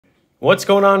What's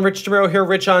going on? Rich DeMuro here,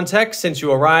 Rich on Tech. Since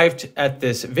you arrived at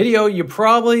this video, you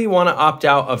probably want to opt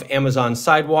out of Amazon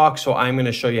Sidewalk, so I'm going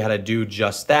to show you how to do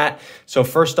just that. So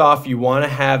first off, you want to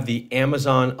have the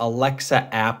Amazon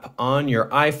Alexa app on your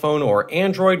iPhone or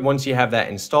Android. Once you have that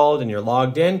installed and you're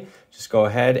logged in, just go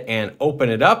ahead and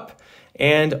open it up.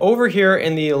 And over here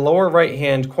in the lower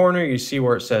right-hand corner, you see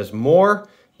where it says More.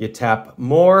 You tap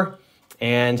More,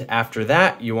 and after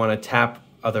that, you want to tap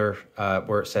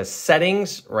where it says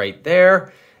Settings right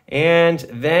there, and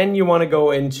then you want to go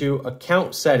into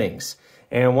Account Settings.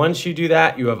 And once you do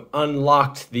that, you have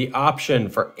unlocked the option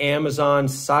for Amazon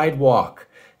Sidewalk,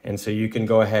 and so you can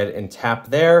go ahead and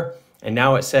tap there. And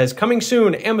now it says coming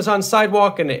soon, Amazon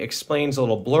Sidewalk, and it explains a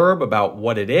little blurb about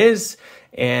what it is.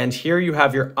 And here you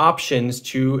have your options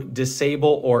to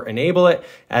disable or enable it.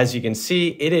 As you can see,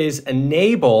 it is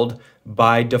enabled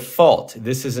by default.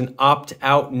 This is an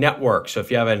opt-out network. So if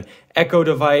you have an Echo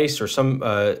device or some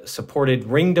supported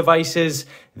Ring devices,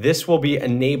 this will be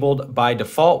enabled by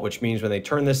default, which means when they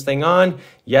turn this thing on,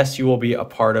 yes, you will be a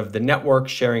part of the network,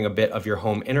 sharing a bit of your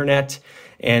home internet.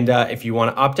 And if you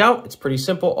want to opt out, it's pretty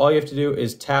simple. All you have to do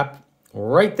is tap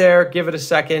right there, give it a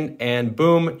second, and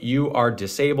boom, you are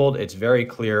disabled. It's very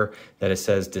clear that it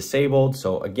says disabled.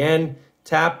 So again,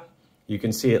 tap. You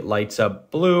can see it lights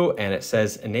up blue and it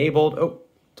says enabled. Oh,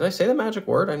 did I say the magic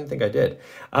word? I didn't think I did.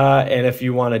 And if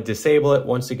you want to disable it,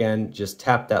 once again, just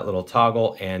tap that little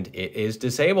toggle and it is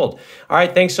disabled. All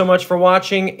right, thanks so much for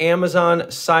watching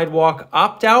Amazon Sidewalk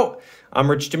Opt-Out.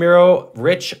 I'm Rich DeMuro,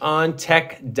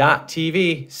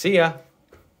 richontech.tv. See ya.